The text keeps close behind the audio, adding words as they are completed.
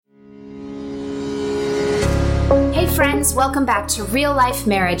Hey friends, welcome back to Real Life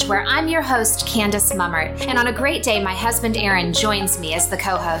Marriage, where I'm your host, Candace Mummert. And on a great day, my husband Aaron joins me as the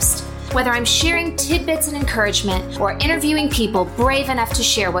co-host. Whether I'm sharing tidbits and encouragement or interviewing people brave enough to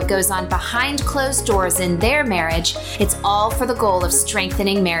share what goes on behind closed doors in their marriage, it's all for the goal of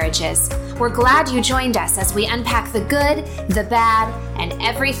strengthening marriages. We're glad you joined us as we unpack the good, the bad, and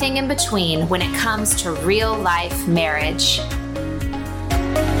everything in between when it comes to real life marriage.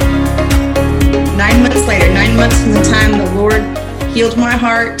 9 months later, 9 months from the time the Lord healed my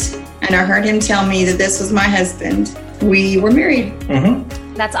heart and I heard him tell me that this was my husband, we were married.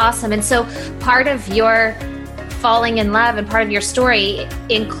 Mm-hmm. That's awesome. And so part of your falling in love and part of your story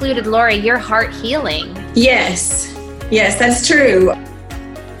included, Lori, your heart healing. Yes, that's true.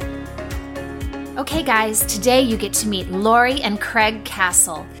 Okay, guys, today you get to meet Lori and Craig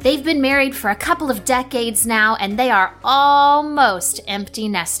Castle. They've been married for a couple of decades now, and they are almost empty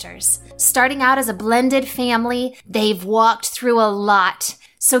nesters. Starting out as a blended family, they've walked through a lot.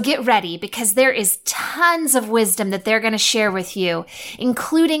 So get ready, because there is tons of wisdom that they're going to share with you,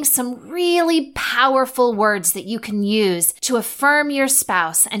 including some really powerful words that you can use to affirm your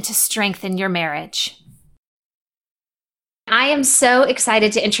spouse and to strengthen your marriage. I am so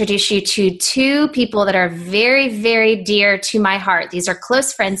excited to introduce you to two people that are very, very dear to my heart. These are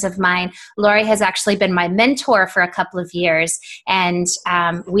close friends of mine. Lori has actually been my mentor for a couple of years, and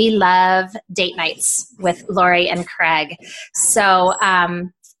we love date nights with Lori and Craig. So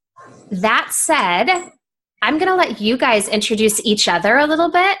that said, I'm going to let you guys introduce each other a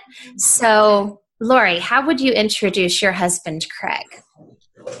little bit. So, Lori, how would you introduce your husband, Craig?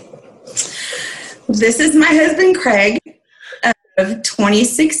 This is my husband, Craig. Of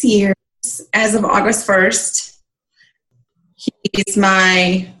 26 years as of August 1st. He's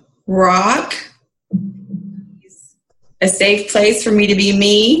my rock. He's a safe place for me to be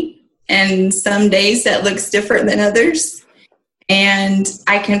me, and some days that looks different than others, and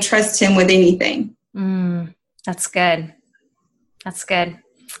I can trust him with anything. That's good. That's good.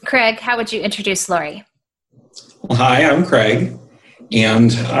 Craig, how would you introduce Lori? Well, hi, I'm Craig,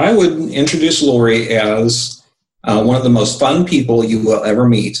 and I would introduce Lori as one of the most fun people you will ever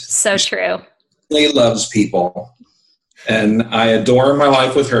meet. So true. She loves people, and I adore my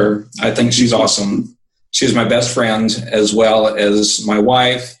life with her. I think she's awesome. She's my best friend, as well as my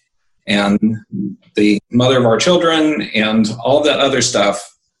wife and the mother of our children and all that other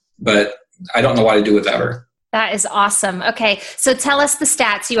stuff, but I don't know what to do without her. That is awesome. Okay, so tell us the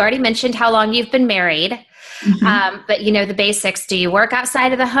stats. You already mentioned how long you've been married. Mm-hmm. But you know the basics. Do you work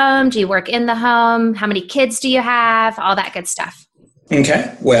outside of the home? Do you work in the home? How many kids do you have? All that good stuff.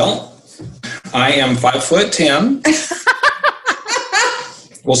 Okay. Well, I am 5'10".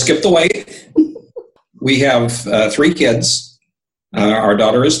 We'll skip the weight. We have 3 kids. Our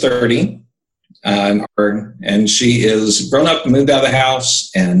daughter is 30, and she is grown up and moved out of the house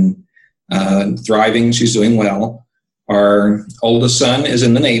and thriving. She's doing well. Our oldest son is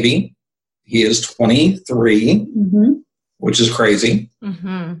in the Navy. He is 23, which is crazy.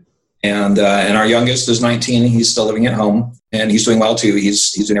 Mm-hmm. And our youngest is 19. He's still living at home, and he's doing well too.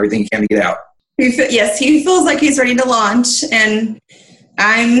 He's doing everything he can to get out. Yes, he feels like he's ready to launch, and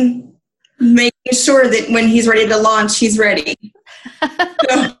I'm making sure that when he's ready to launch, he's ready.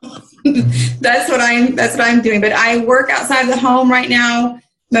 So that's what I'm doing. But I work outside of the home right now.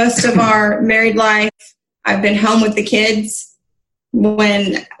 Most of our married life, I've been home with the kids.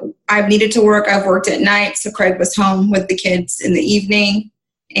 When I've needed to work, I've worked at night. So Craig was home with the kids in the evening.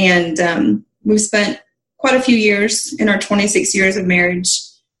 And we've spent quite a few years in our 26 years of marriage,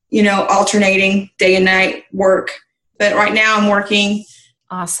 alternating day and night work. But right now I'm working.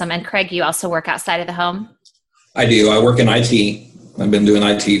 Awesome. And Craig, you also work outside of the home? I do. I work in IT. I've been doing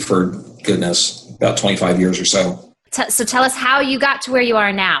IT for, about 25 years or so. So tell us how you got to where you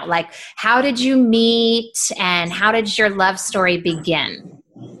are now. Like, how did you meet and how did your love story begin?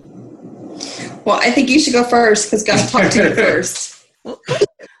 Well, I think you should go first because God talked to you first.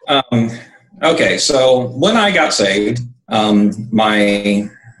 Okay, so when I got saved, my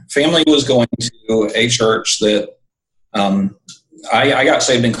family was going to a church that I got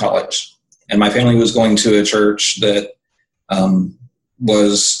saved in college. And my family was going to a church that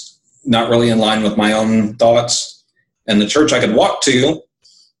was not really in line with my own thoughts. And the church I could walk to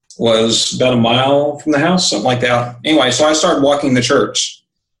was about a mile from the house, something like that. Anyway, so I started walking to church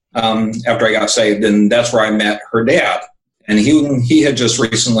after I got saved, and that's where I met her dad. And he had just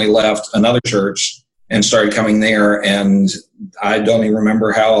recently left another church and started coming there, and I don't even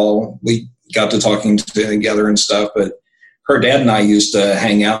remember how we got to talking together and stuff, but her dad and I used to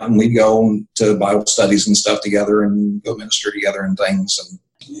hang out, and we'd go to Bible studies and stuff together and go minister together and things.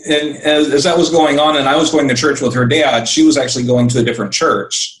 And as that was going on, and I was going to church with her dad, she was actually going to a different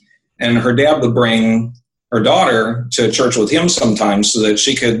church. And her dad would bring her daughter to church with him sometimes so that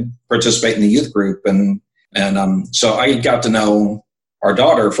she could participate in the youth group. And so I got to know our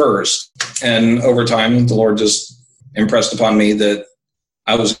daughter first. And over time, the Lord just impressed upon me that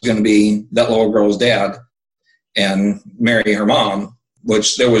I was going to be that little girl's dad and marry her mom,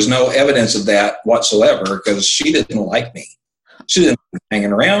 which there was no evidence of that whatsoever because she didn't like me. She didn't like me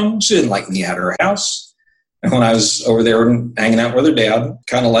hanging around. She didn't like me at her house. And when I was over there hanging out with her dad,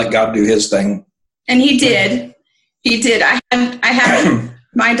 kind of let God do his thing. And he did. He did. I had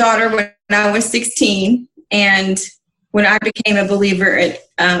my daughter when I was 16. And when I became a believer at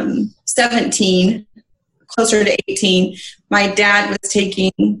 17, closer to 18, my dad was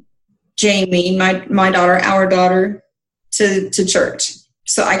taking Jamie, my daughter, our daughter, to church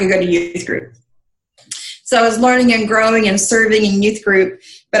so I could go to youth group. So I was learning and growing and serving in youth group,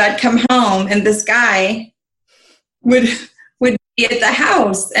 but I'd come home and this guy would be at the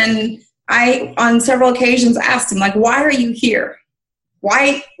house. And I, on several occasions, asked him, like, why are you here?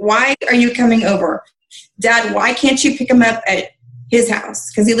 Why are you coming over? Dad, why can't you pick him up at his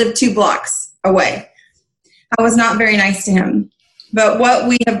house? Because he lived 2 blocks away. I was not very nice to him. But what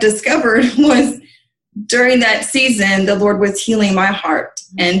we have discovered was during that season, the Lord was healing my heart.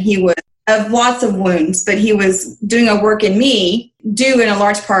 And he was of lots of wounds, but he was doing a work in me, due in a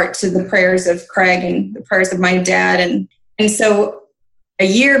large part to the prayers of Craig and the prayers of my dad. And so a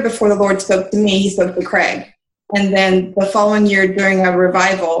year before the Lord spoke to me, he spoke to Craig. And then the following year during a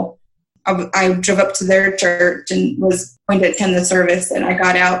revival, I drove up to their church and was going to attend the service. And I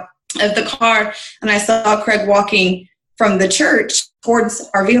got out of the car and I saw Craig walking from the church towards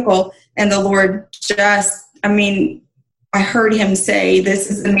our vehicle. And the Lord I heard him say, this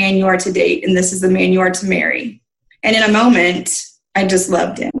is the man you are to date, and this is the man you are to marry. And in a moment, I just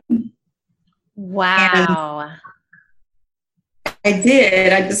loved him. Wow. And I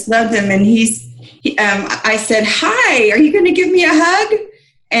did. I just loved him. And I said, hi, are you going to give me a hug?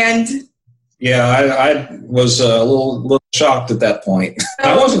 And yeah, I was a little shocked at that point.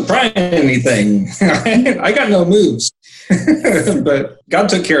 I wasn't trying anything. I got no moves. But God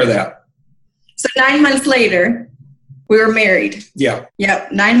took care of that. So 9 months later, we were married. Yeah.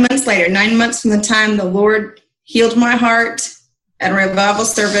 Yep. 9 months later, 9 months from the time the Lord healed my heart at a revival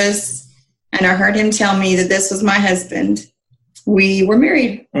service, and I heard him tell me that this was my husband, we were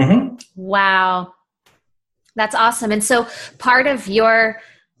married. Mm-hmm. Wow. That's awesome. And so part of your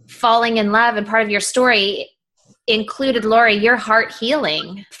falling in love and part of your story included, Lori, your heart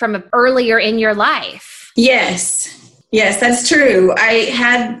healing from earlier in your life. Yes. Yes, that's true. I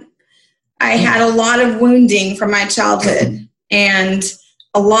had a lot of wounding from my childhood and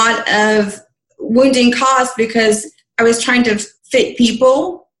a lot of wounding caused because I was trying to fit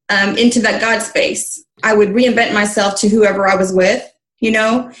people into that God space. I would reinvent myself to whoever I was with,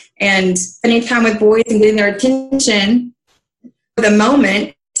 and spending time with boys and getting their attention for the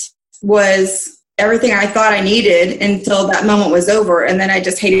moment was everything I thought I needed until that moment was over. And then I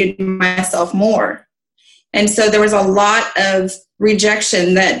just hated myself more. And so there was a lot of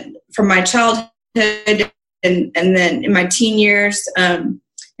rejection that from my childhood and then in my teen years. And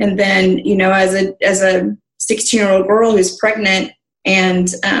then, as a 16-year-old girl who's pregnant and,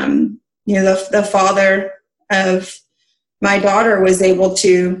 the father of my daughter was able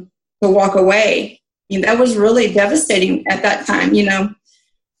to walk away. That was really devastating at that time.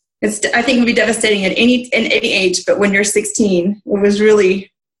 I think it would be devastating in any age, but when you're 16, it was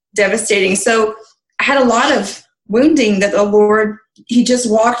really devastating. So I had a lot of wounding that the Lord, he just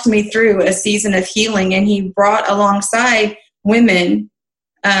walked me through a season of healing, and he brought alongside women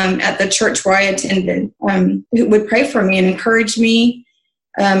at the church where I attended who would pray for me and encourage me.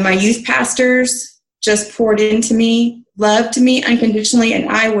 My youth pastors just poured into me, loved me unconditionally, and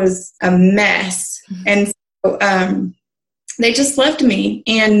I was a mess. Mm-hmm. And so they just loved me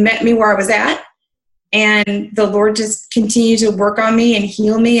and met me where I was at. And the Lord just continued to work on me and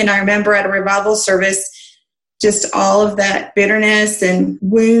heal me. And I remember at a revival service, just all of that bitterness and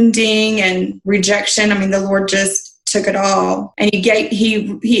wounding and rejection. The Lord just took it all. And he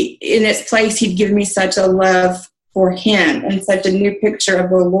in its place, he'd given me such a love for him and such a new picture of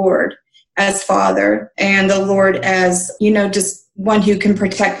the Lord as Father and the Lord as, just one who can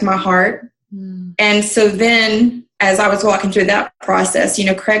protect my heart. Mm. And so then as I was walking through that process,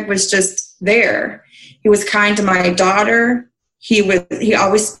 Craig was just there. He was kind to my daughter. He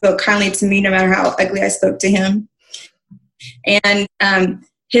always spoke kindly to me, no matter how ugly I spoke to him. And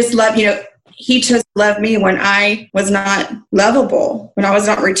his love, he just loved me when I was not lovable, when I was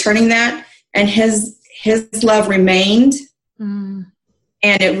not returning that. And his love remained. Mm.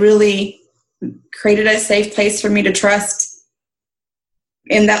 And it really created a safe place for me to trust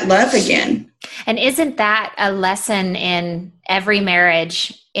in that love again. And isn't that a lesson in every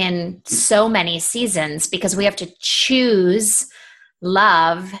marriage in so many seasons? Because we have to choose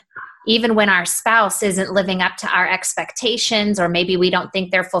love even when our spouse isn't living up to our expectations, or maybe we don't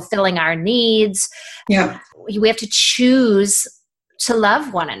think they're fulfilling our needs. Yeah. We have to choose to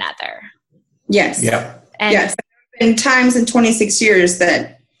love one another. Yes. Yeah. And yes. There have been times in 26 years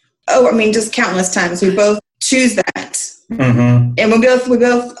that, just countless times, we both choose that. Mm-hmm. And we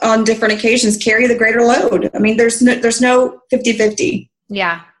both on different occasions carry the greater load. I mean, there's no 50-50.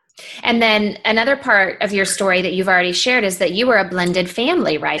 Yeah. And then another part of your story that you've already shared is that you were a blended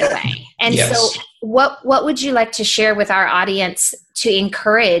family right away. And Yes. so what would you like to share with our audience to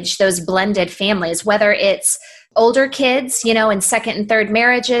encourage those blended families, whether it's older kids, in second and third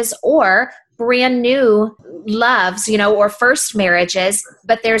marriages, or brand new loves, or first marriages,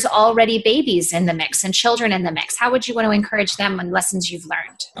 but there's already babies in the mix and children in the mix? How would you want to encourage them on lessons you've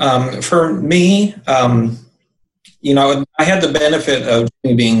learned? For me, I had the benefit of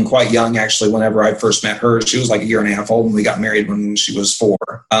being quite young, actually, whenever I first met her. She was like a year and a half old, and we got married when she was 4.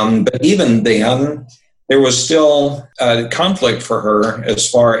 But even then, there was still a conflict for her as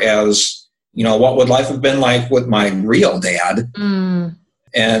far as, what would life have been like with my real dad? Mm.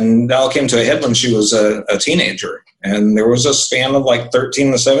 And that all came to a head when she was a teenager. And there was a span of like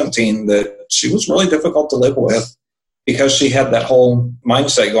 13 to 17 that she was really difficult to live with, because she had that whole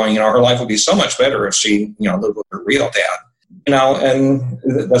mindset going, her life would be so much better if she, lived with her real dad, and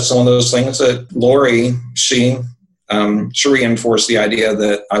that's one of those things that Lori, she reinforced the idea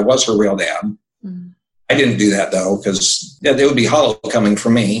that I was her real dad. Mm-hmm. I didn't do that though, because it would be hollow coming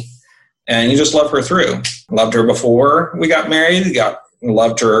from me, and you just love her through. Loved her before we got married,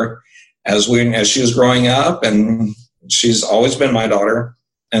 loved her as she was growing up, and she's always been my daughter.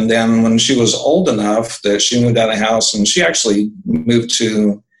 And then when she was old enough that she moved out of the house, and she actually moved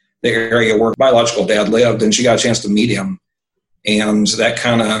to the area where biological dad lived, and she got a chance to meet him. And that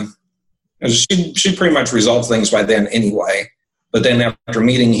kind of, she pretty much resolved things by then anyway. But then after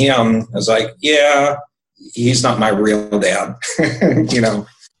meeting him, I was like, yeah, he's not my real dad.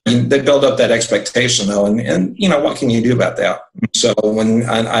 They build up that expectation though. And what can you do about that? So when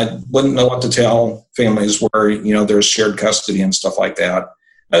I wouldn't know what to tell families where, there's shared custody and stuff like that.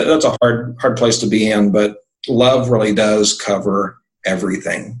 That's a hard place to be in, but love really does cover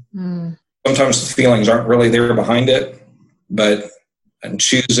everything. Mm. Sometimes the feelings aren't really there behind it, but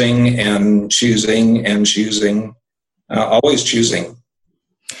choosing and choosing and choosing, always choosing.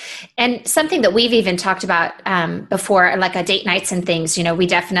 And something that we've even talked about before, like a date nights and things, we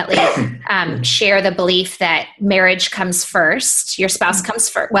definitely share the belief that marriage comes first. Your spouse comes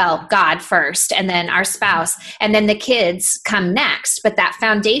first. Well, God first, and then our spouse, and then the kids come next. But that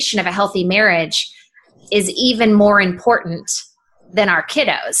foundation of a healthy marriage is even more important than our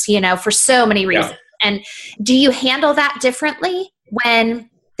kiddos, for so many reasons. Yeah. And do you handle that differently when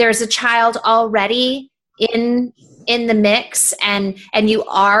there's a child already in the mix and you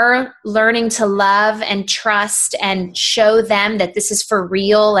are learning to love and trust and show them that this is for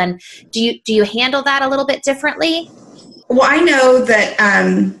real? And do you handle that a little bit differently? Well, I know that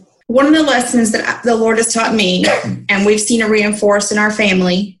one of the lessons that the Lord has taught me, and we've seen it reinforced in our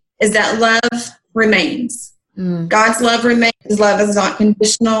family, is that love remains. Mm. God's love remains. His love is not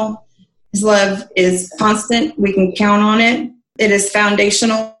conditional. His love is constant. We can count on it. It is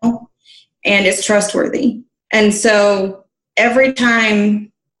foundational, and it's trustworthy. And so every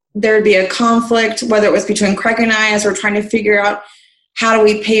time there'd be a conflict, whether it was between Craig and I, as we're trying to figure out how do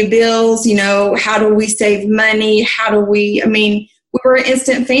we pay bills, how do we save money, we were an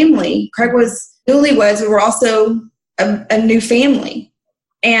instant family. Craig was newlyweds. We were also a new family.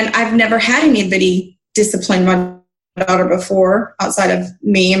 And I've never had anybody discipline my daughter before outside of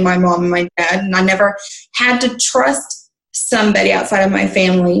me and my mom and my dad. And I never had to trust somebody outside of my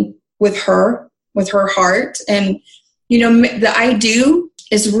family with her heart. And, the I do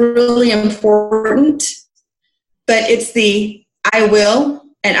is really important, but it's the I will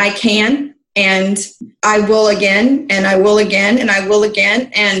and I can and I will again and I will again and I will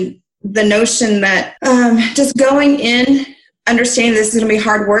again. And the notion that just going in, understanding this is going to be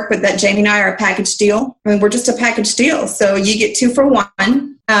hard work, but that Jamie and I are a package deal. We're just a package deal. So you get 2 for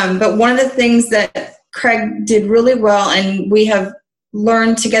 1. But one of the things that Craig did really well, and we have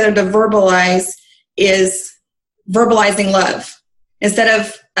learned together to verbalize, is verbalizing love. Instead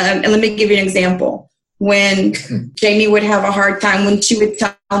of, and let me give you an example. When Jamie would have a hard time, when she would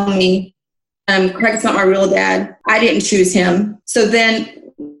tell me, Craig's not my real dad, I didn't choose him. So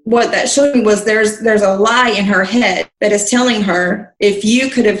then what that showed me was there's a lie in her head that is telling her, if you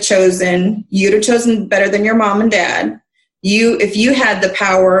could have chosen, you'd have chosen better than your mom and dad. If you had the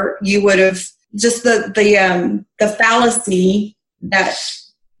power, you would have, just the fallacy that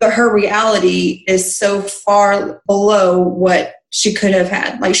her reality is so far below what she could have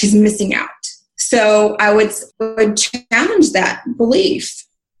had. Like, she's missing out. So I would challenge that belief.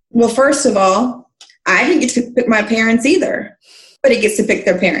 Well, first of all, I didn't get to pick my parents either. But it gets to pick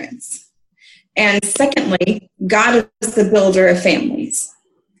their parents. And secondly, God is the builder of families.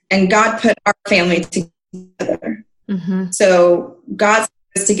 And God put our family together. Mm-hmm. So God's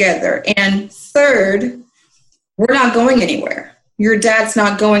put us together. And third, we're not going anywhere. Your dad's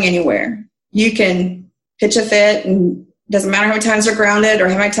not going anywhere. You can pitch a fit, and it doesn't matter how many times you're grounded or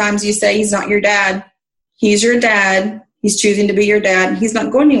how many times you say he's not your dad. He's your dad. He's choosing to be your dad. He's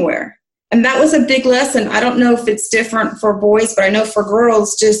not going anywhere. And that was a big lesson. I don't know if it's different for boys, but I know for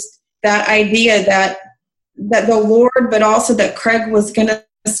girls, just that idea that the Lord, but also that Craig was going to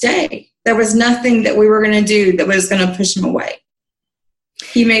stay. There was nothing that we were going to do that was going to push him away.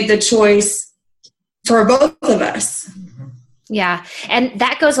 He made the choice for both of us. Yeah. And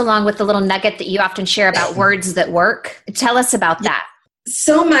that goes along with the little nugget that you often share about words that work. Tell us about that.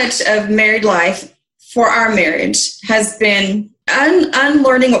 So much of married life for our marriage has been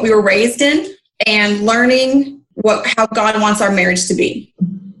unlearning what we were raised in and learning how God wants our marriage to be.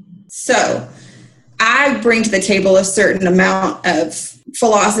 So I bring to the table a certain amount of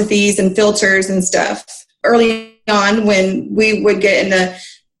philosophies and filters and stuff. Early on, when we would get in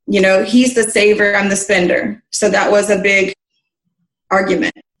the, he's the saver, I'm the spender. So that was a big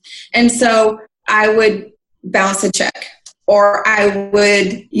argument. And so I would bounce a check. Or I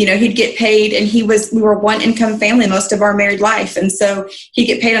would, he'd get paid, and we were one income family most of our married life. And so he'd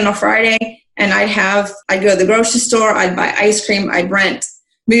get paid on a Friday, and I'd go to the grocery store, I'd buy ice cream, I'd rent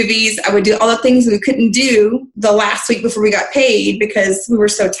movies, I would do all the things we couldn't do the last week before we got paid because we were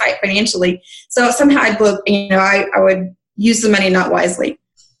so tight financially. So somehow I would use the money not wisely.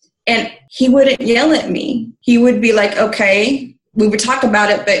 And he wouldn't yell at me. He would be like, okay, we would talk about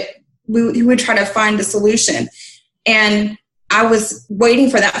it, but he would try to find a solution. And I was waiting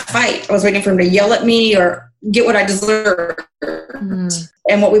for that fight. I was waiting for him to yell at me or get what I deserve. Mm-hmm.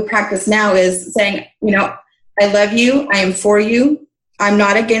 And what we practice now is saying, I love you. I am for you. I'm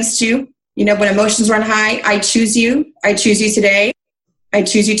not against you. When emotions run high, I choose you. I choose you today. I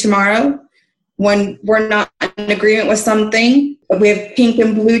choose you tomorrow. When we're not in agreement with something, we have pink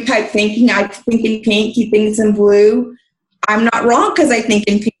and blue type thinking. I think in pink, he thinks in blue. I'm not wrong because I think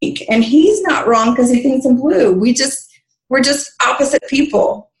in pink, and he's not wrong because he thinks in blue. We're just opposite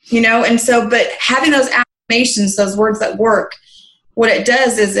people, and so, but having those affirmations, those words that work, what it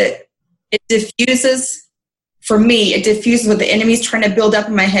does is it diffuses, for me, it diffuses what the enemy's trying to build up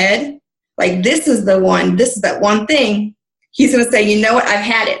in my head. Like, this is that one thing. He's going to say, you know what? I've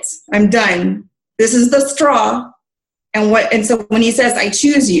had it. I'm done. This is the straw. And so when he says, I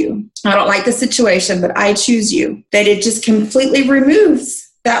choose you, I don't like the situation, but I choose you, that it just completely removes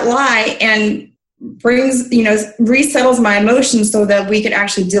that lie and brings, resettles my emotions so that we can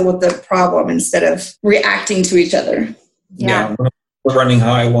actually deal with the problem instead of reacting to each other. Yeah. We're running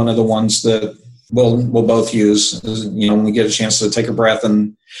high. One of the ones that we'll both use is, when we get a chance to take a breath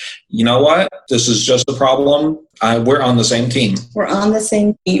and, you know what, this is just a problem. We're on the same team. We're on the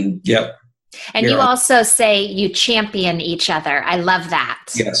same team. Yep. And you also say you champion each other. I love that.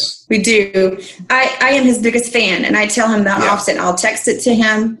 Yes. We do. I am his biggest fan, and I tell him that often. I'll text it to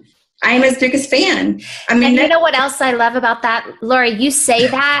him. I am his biggest fan. And you know what else I love about that, Lori? You say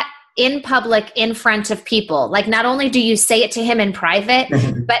that in public in front of people. Like, not only do you say it to him in private,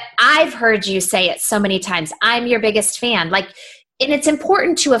 but I've heard you say it so many times. I'm your biggest fan. Like, and it's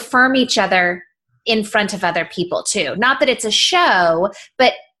important to affirm each other in front of other people too. Not that it's a show,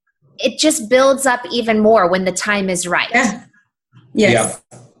 but it just builds up even more when the time is right. Yeah. Yes.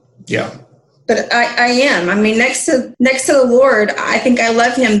 Yeah. But I am. I mean, next to the Lord, I think I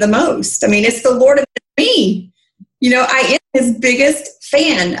love him the most. I mean, it's the Lord of me. I am his biggest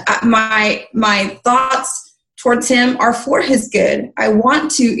fan. My thoughts towards him are for his good. I want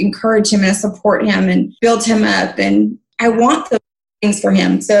to encourage him and support him and build him up. And I want those things for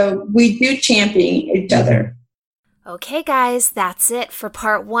him. So we do champion each other. Okay, guys, that's it for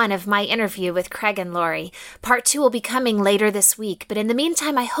part 1 of my interview with Craig and Lori. Part 2 will be coming later this week, but in the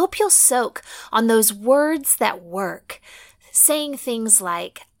meantime, I hope you'll soak on those words that work. Saying things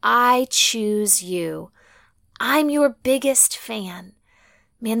like, I choose you. I'm your biggest fan.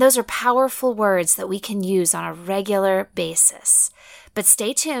 Man, those are powerful words that we can use on a regular basis. But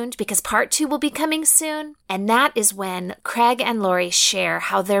stay tuned because part 2 will be coming soon, and that is when Craig and Lori share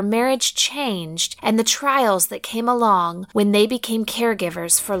how their marriage changed and the trials that came along when they became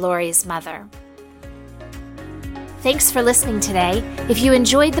caregivers for Lori's mother. Thanks for listening today. If you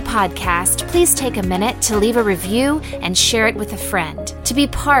enjoyed the podcast, please take a minute to leave a review and share it with a friend to be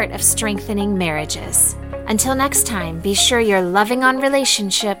part of strengthening marriages. Until next time, be sure you're loving on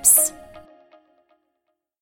relationships